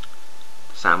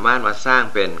สามารถมาสร้าง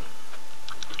เป็น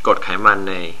กรดไขมัน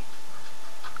ใน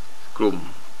กลุ่ม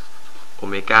โอ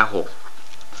เมก้า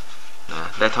6นะ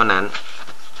ได้เท่านั้น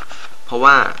เพราะ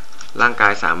ว่าร่างกา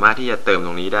ยสามารถที่จะเติมต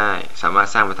รงนี้ได้สามารถ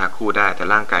สร้างพันธะคู่ได้แต่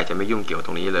ร่างกายจะไม่ยุ่งเกี่ยวต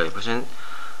รงนี้เลยเพราะฉะนั้น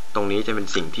ตรงนี้จะเป็น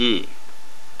สิ่งที่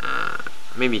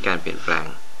ไม่มีการเปลี่ยนแปลง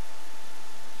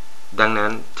ดังนั้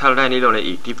นถ้าเราได้นิโคไล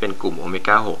อีกที่เป็นกลุ่มโอเม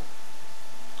ก้า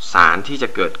6สารที่จะ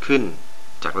เกิดขึ้น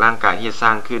จากร่างกายที่จะสร้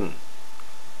างขึ้น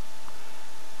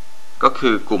ก็คื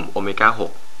อกลุ่มโอเมก้า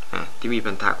6นะที่มี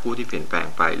พันธะคู่ที่เปลี่ยนแปลง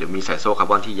ไปหรือมีสายโซ่คาร์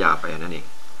บอนที่ยาวไปนั่นเอง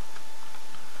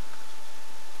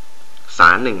สา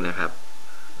รหนึ่งนะครับ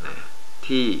นะ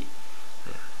ที่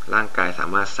ร่างกายสา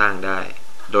มารถสร้างได้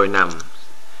โดยน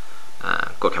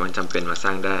ำกรดไขมันจำเป็นมาสร้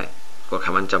างได้กรดไข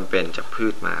มันจำเป็นจากพื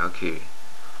ชมาก็คือ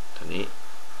ตัวนี้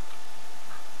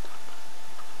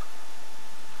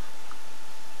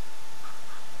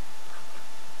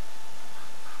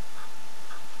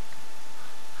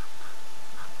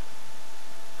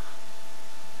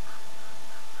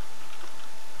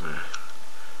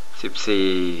14 11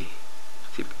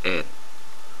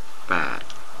 8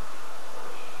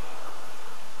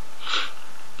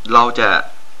เราจะ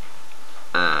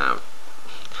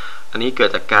อันนี้เกิด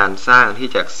จากการสร้างที่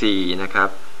จาก C นะครับ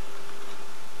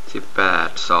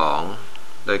18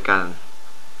 2โดยการ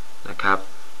นะครับ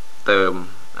เติม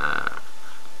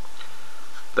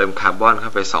คาร์บอนเข้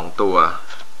าไป2ตัว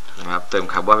นะครับเติม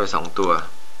คาร์บอนไป2ตัว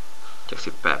จาก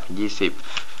18เป็น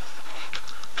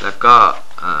20แล้วก็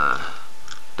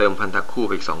เติมพันธะคู่ไ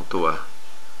ปอีก2ตัว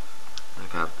นะ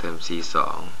ครับเติม C2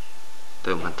 เ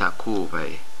ติมพันธะคู่ไป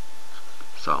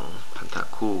2พันธะ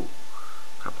คู่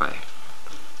เข้าไป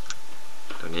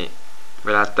ตัวนี้เว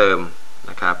ลาเติม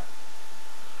นะครับ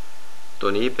ตั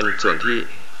วนี้เป็นส่วนที่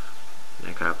น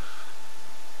ะครับ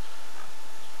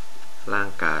ร่าง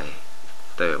กาย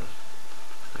เติม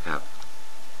นะครับ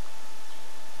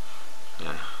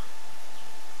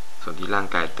ส่วนที่ร่าง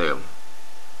กายเติม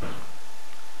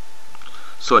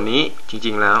ส่วนนี้จ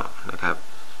ริงๆแล้วนะครับ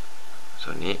ส่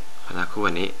วนนี้พันธะคู่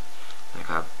อันนี้นะ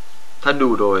ครับถ้าดู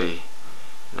โดย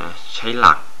นะใช้ห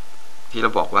ลักที่เรา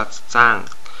บอกว่าสร้าง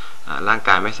ร่างก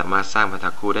ายไม่สามารถสร้างพันธะ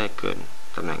คู่ได้เกิน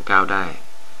ตำแหน่ง9ได้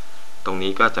ตรง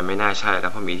นี้ก็จะไม่น่าใช่แล้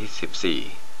วเพราะมีที่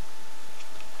14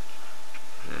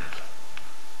นะ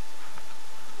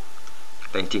แ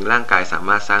ต่จริงๆร่างกายสาม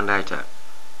ารถสร้างได้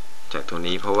จากตัว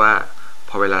นี้เพราะว่าพ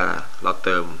อเวลาเราเ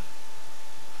ติม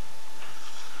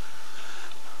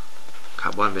คา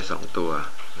ร์บอนไป2ตัว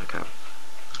นะครับ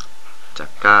จาก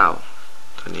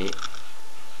9ตัวนี้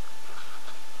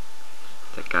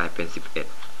จะกลายเป็น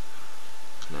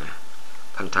11นะ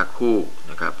พันธะคู่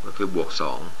นะครับก็คือบวก2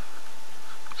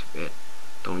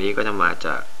 11ตรงนี้ก็จะมาจ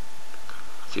าก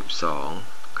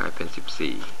12กลายเป็น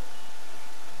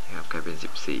14นะครับกลายเป็น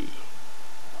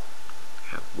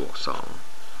14ครับบวก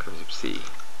2กลายเป็น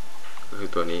14ก็คือ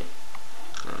ตัวนี้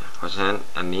นะเพราะฉะนั้น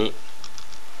อันนี้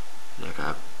นะค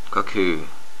รับก็คือ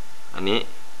อันนี้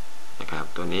นะครับ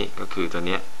ตัวนี้ก็คือตัว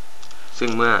นี้ซึ่ง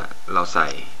เมื่อเราใส่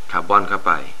คาร์บอนเข้าไ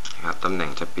ปนะครับตำแหน่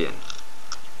งจะเปลี่ยน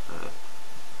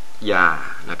อย่า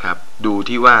นะครับดู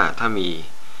ที่ว่าถ้ามี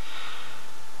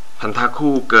พันธะ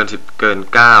คู่เกิน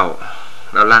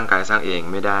9แล้วร่างกายสร้างเอง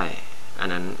ไม่ได้อัน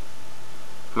นั้น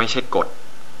ไม่ใช่กฎ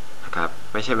นะครับ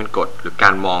ไม่ใช่เป็นกฎหรือกา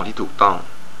รมองที่ถูกต้อง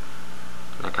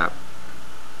นะครับ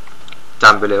จ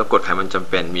ำไปเลยว่ากรดไขมันจำ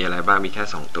เป็นมีอะไรบ้างมีแค่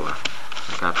2ตัว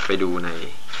นะครับไปดูใน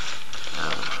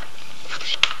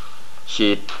ชี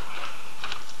ท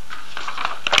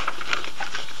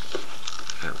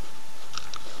ครับ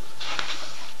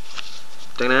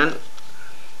จากนั้น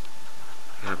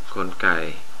ครับกลไก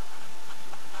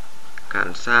การ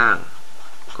สร้าง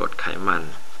กรดไขมัน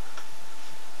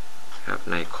ครับ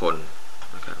ในคน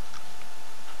นะครับ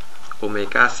โอเม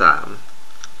ก้า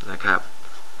3นะครับ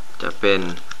จะเป็น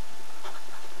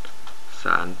ส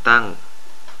ารตั้ง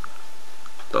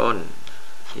ต้น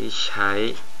ที่ใช้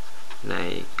ใน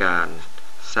การ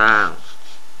สร้าง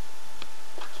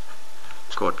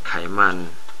กรดไขมัน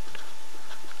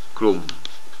กลุ่ม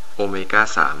โอเมก้า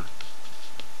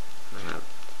3นะครับ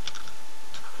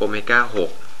โอเมก้า6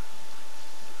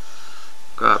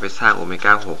ก็ไปสร้างโอเม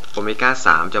ก้า6โอเมก้า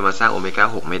3จะมาสร้างโอเมก้า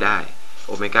6ไม่ได้โ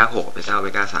อเมก้า6ไปสร้างโอเม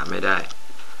ก้า3ไม่ได้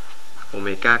โอเม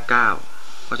ก้า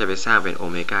9ก็จะไปสร้างเป็นโอ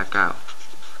เมก้า9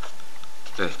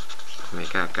โอเม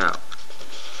ก้า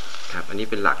9ครับอันนี้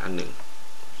เป็นหลักอันหนึ่ง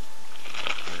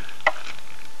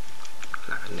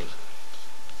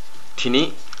ทีนี้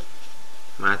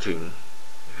มาถึง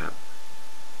นะครับ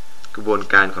กระบวน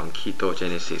การของ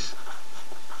ketogenesis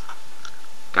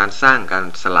การสร้างการ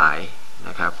สลายน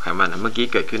ะครับไขมันเมื่อกี้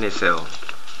เกิดขึ้นในเซลล์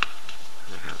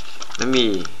นะครับแล้วมี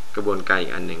กระบวนการอี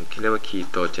กอันหนึ่งที่เรียกว่า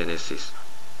ketogenesis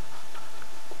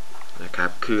นะครับ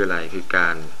คืออะไรคือกา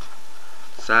ร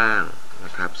สร้างน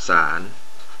ะครับสาร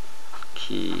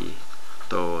คี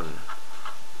โตน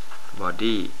บอ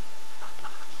ดี้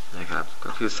นะครับก็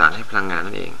คือสารให้พลังงาน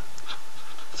นั่นเอง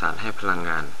สารให้พลัง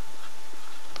งา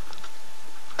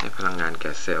นแ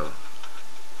ก่เซลล์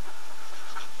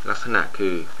ลักษณะคื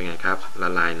อเป็นไงครับละ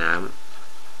ลายน้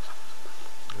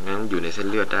ำงั้นอยู่ในเส้น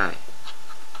เลือดได้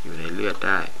อยู่ในเลือดไ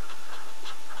ด้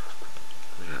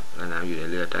นะครับละน้ำอยู่ใน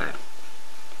เลือดได้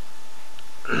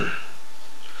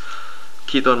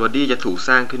คีโตนบอดี้จะถูกส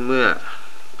ร้างขึ้นเมื่อ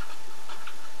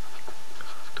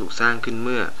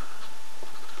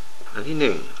อันที่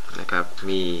1นะครับ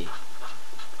มี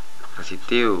อะซิ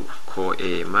ติลโคเอ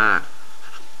มาก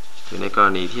อยู่ในกร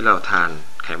ณีที่เราทาน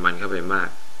ไขมันเข้าไปมาก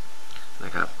น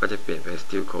ะครับก็จะเปลี่ยนเป็นอะซิ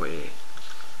ติลโคเอ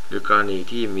หรือกรณี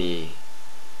ที่มี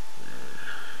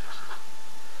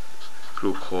ก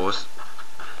ลูโคส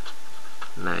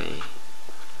ใน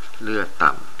เลือด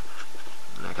ต่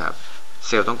ำนะครับเ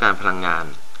ซลล์ต้องการพลังงาน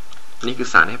นี่คือ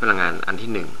สารให้พลังงานอัน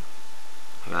ที่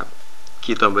1นะครับ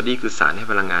คีโตนบอดี้คือสารให้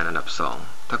พลังงานอันดับ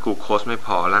2ถ้ากลูโคสไม่พ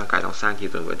อร่างกายต้องสร้างคี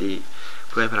โตนบอดี้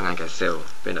เพื่อให้พลังงานแก่เซลล์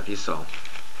เป็นอันดับที่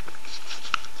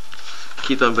2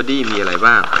คีโตนบอดี้มีอะไร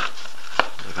บ้าง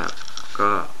นะครับก็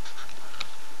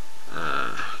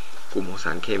กลุ่มของส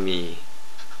ารเคมี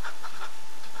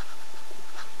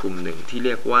กลุ่มหนึ่งที่เ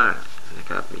รียกว่านะ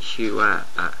ครับมีชื่อว่า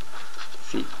อะ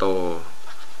ซิโต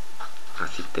อะ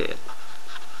ซิเตต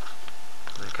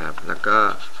นะครับแล้วก็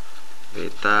เบ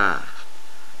ต้า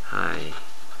ไฮ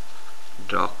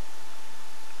ดร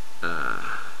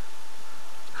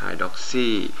อกซี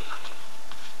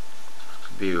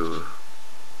บิว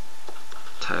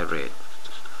ไทเรต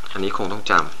อันนี้คงต้อง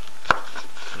จ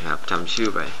ำนะครับจำชื่อ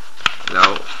ไปแล้ว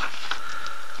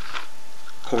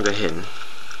คงจะเห็น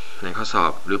ในข้อสอ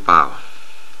บหรือเปล่า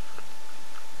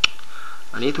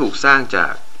อันนี้ถูกสร้างจา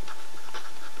ก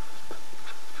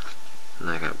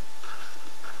นะครับ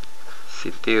ซิ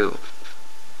ติล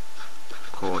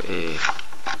โคเอ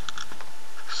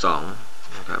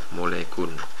2นะครับโมเลกุ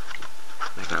ล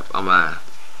นะครับเอามา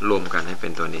รวมกันให้เป็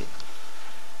นตัวนี้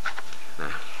น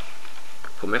ะ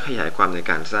ผมไม่ขยายความใน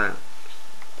การสร้าง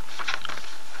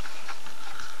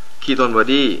คีโตนบอ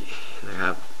ดี้นะค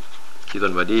รับคีโต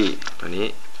นบอดี้ตัวนี้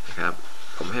นะครับ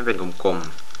ผมให้เป็นกลม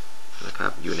ๆนะครั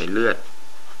บอยู่ในเลือด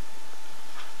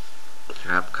นะ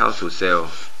ครับเข้าสู่เซลล์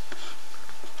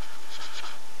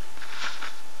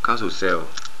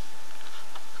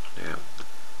นะครับ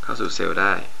เข้าสู่เซลล์ไ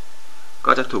ด้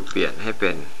ก็จะถูกเปลี่ยนให้เป็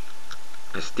น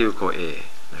อะซิติลโคเอ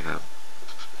นะครับ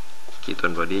คีโต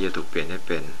นบอดี้จะถูกเปลี่ยนให้เ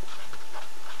ป็น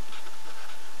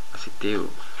อะซิติล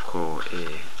โคเอ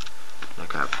นะ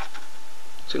ครับ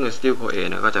ซึ่งอะซิติลโคเอ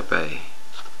นะก็จะไป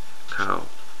เข้า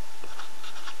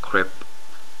เครป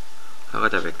แล้วก็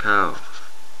จะไปเข้า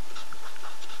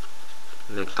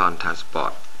อิเล็กตรอนทรานสปอร์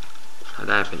ต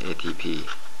ได้เป็น ATP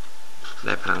ไ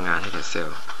ด้พลังงานให้กับเซล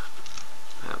ล์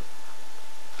นะครับ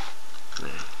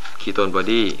คีโตนบอ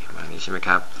ดี้แบบนี้ใช่ไหมค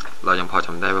รับเรายังพอจ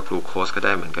ำได้ว่ากลูโคสก็ไ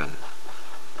ด้เหมือนกัน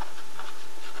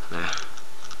นะ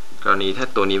กรณีถ้า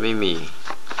ตัวนี้ไม่มี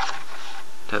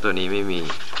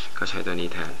ก็ใช้ตัวนี้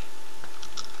แทน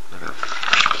นะครับ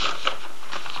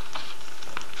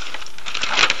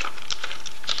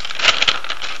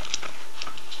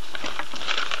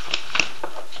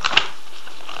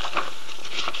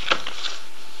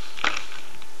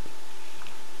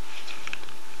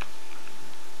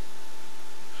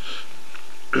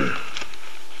ที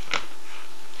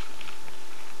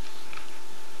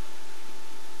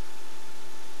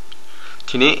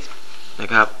นี้นะ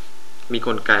ครับมีก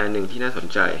ลไกอันหนึ่งที่น่าสน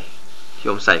ใจที่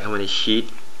ผมใส่เข้ามาในชีต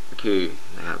ก็คือ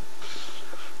นะครับ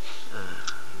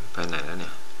ไปไหนแล้วเนี่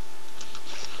ย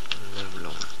เริ่มล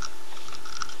ง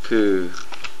คือ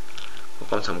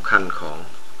ความสำคัญของ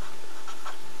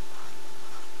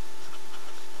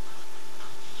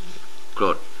กร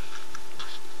ด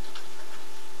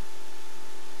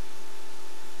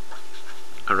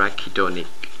อะราคิโดนิก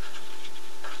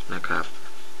นะครับ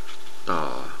ต่อ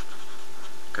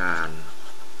การ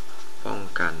ป้อง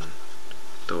กัน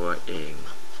ตัวเอง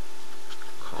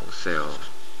ของเซลล์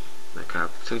นะครับ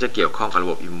ซึ่งจะเกี่ยวข้องกับระ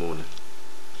บบอิมมูน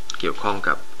เกี่ยวข้อง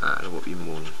กับระบบอิม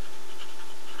มูน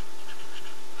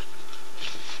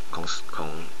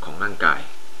ของร่างกาย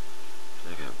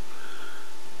นะครับ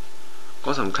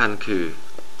ก็สำคัญคือ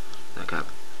นะครับ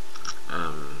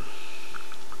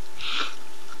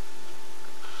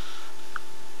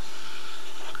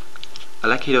อะ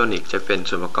ราคิโดนิกจะเป็น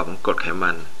ส่วนประกอบของกรดไข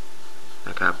มันน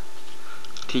ะครับ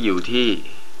ที่อยู่ที่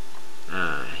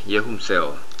เยื่อหุ้มเซล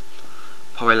ล์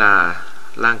พอเวลา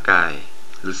ร่างกาย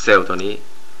หรือเซลล์ตัวนี้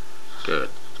เ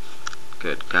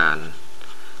กิดการ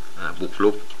บุก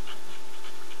รุก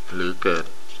หรือเกิด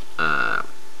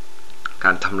ก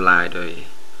ารทำลายโดย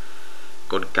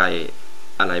กลไก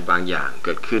อะไรบางอย่างเ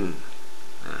กิดขึ้น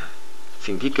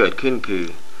สิ่งที่เกิดขึ้นคือ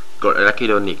กรดอะราคิ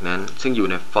โดนิกนั้นซึ่งอยู่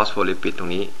ในฟอสโฟลิปิดตร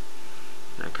งนี้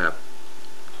นะครับ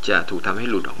จะถูกทำให้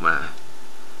หลุดออกมา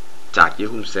จากเยื่อ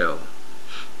หุ้มเซลล์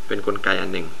เป็นกลไกอัน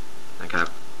หนึ่งนะครับ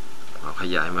เราข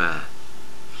ยายมา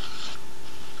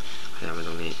ต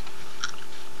รงนี้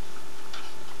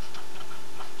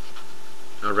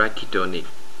อะราคิโดนิก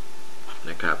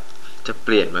นะครับจะเป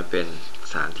ลี่ยนมาเป็น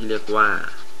สารที่เรียกว่า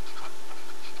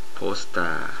โพสต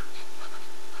า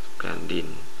แกลนดิน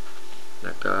แ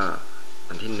ล้วก็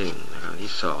อันที่1นะครับอัน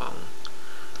ที่2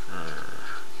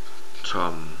ชอ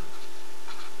ม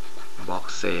บ็อก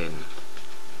เซน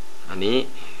อันนี้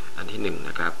อันที่1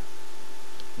นะครับ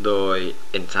โดย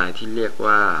เอนไซม์ที่เรียก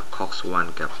ว่า COX-1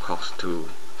 กับ COX-2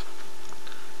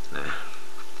 นะ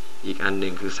อีกอันหนึ่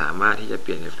งคือสามารถที่จะเป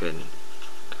ลี่ยนไปเ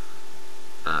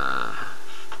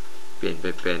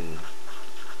ป็น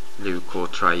ลิวโค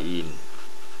ไทรีน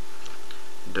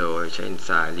โดยใช้เอนไซ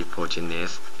ม์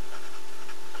lipogenase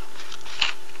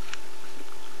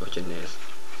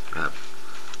ครับ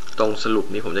ตรงสรุป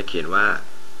นี้ผมจะเขียนว่า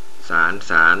สา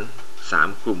ร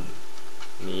3 กลุ่ม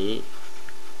นี้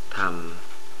ท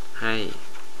ำให้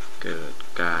เกิด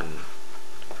การ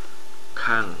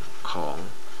ข้างของ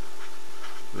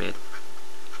เม็ด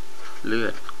เลือ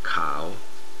ดขาว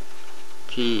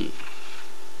ที่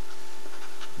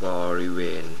บริเว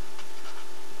ณ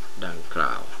ดังกล่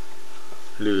าว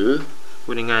หรือพู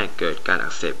ดง่ายๆเกิดการอั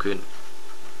กเสบขึ้น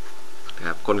นะค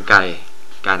รับกลไก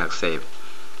การอักเสบ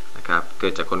นะครับเกิ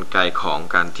ดจากกลไกของ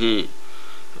การที่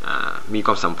มีค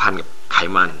วามสัมพันธ์กับไข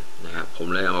มันนะครับผม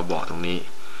เลยเอามาบอกตรงนี้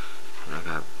นะค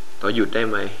รับเราหยุดได้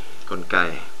ไหมกลไก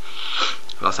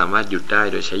เราสามารถหยุดได้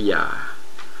โดยใช้ยา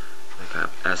นะครับ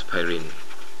แอสไพริน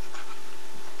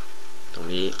ตรง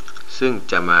นี้ซึ่ง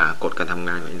จะมากดการทำง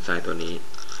านของเอนไซม์ตัวนี้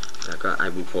แล้วก็ไอ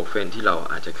บูโพรเฟนที่เรา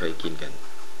อาจจะเคยกินกัน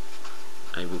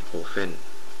ไอบูโพรเฟน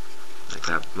นะค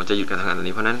รับมันจะหยุดการทำงานตัว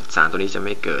นี้เพราะนั้นสารตัวนี้จะไ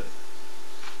ม่เกิด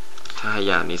ถ้าให้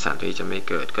ยานี้สารตัวนี้จะไม่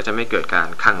เกิดก็จะไม่เกิดการ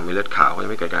ข้างของเม็ดเลือดขาวก็จะ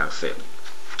ไม่เกิดการอักเสบ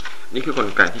นี่คือกล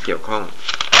ไกที่เกี่ยวข้อง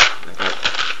นะครับ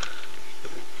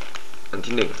อัน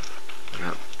ที่1นะค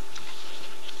รับ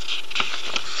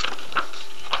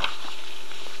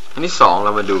อันที่2เร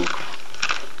ามาดู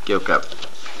เกี่ยวกับ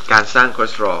การสร้างคอเล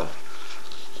สเต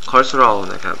อรอล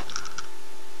นะครับ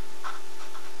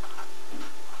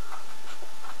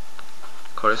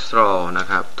คอเลสเตอรอลนะ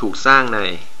ครับถูกสร้างใน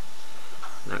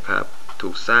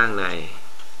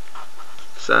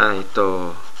ไซโต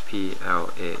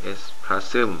PLAS พลา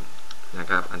ซึมนะ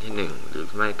ครับอันที่1หรือ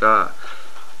ไม่ก็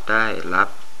ได้รับ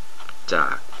จา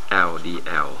ก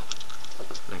LDL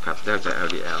นะครับได้จาก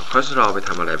LDL คอเลสเตอรอลไปท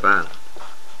ำอะไรบ้าง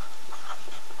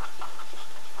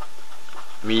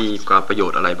มีความประโย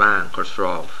ชน์อะไรบ้างคอเลสเตอร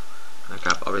อลนะค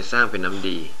รับเอาไปสร้างเป็นน้ำ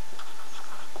ดี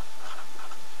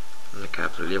นะครับ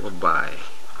หรือเรียกว่าไบ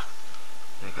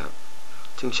นะครับ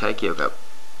ซึ่งใช้เกี่ยวกับ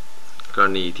กร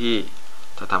ณีที่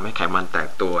จะทำให้ไขมันแตก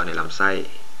ตัวในลำไส้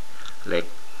เล็ก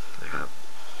นะครับ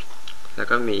แล้ว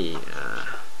ก็มี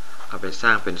เอาไปสร้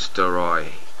างเป็นสเตียรอย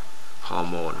ด์ฮอร์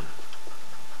โมน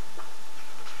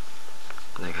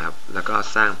นะครับแล้วก็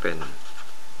สร้างเป็น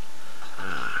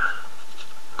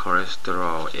คอเลสเตอร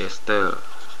อลเอสเตอร์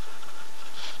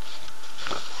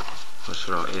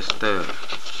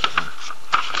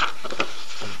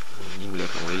ยิ่งเล็ก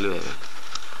ลงเรื่อยๆ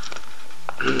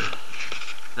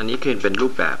อันนี้คือเป็นรู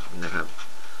ปแบบนะครับ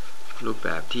รูปแบ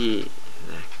บที่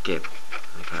เก็บ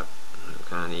นะครับ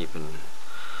ก็อันนี้เป็น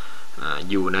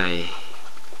อยู่ใ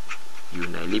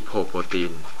นลิโพโปรตี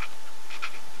น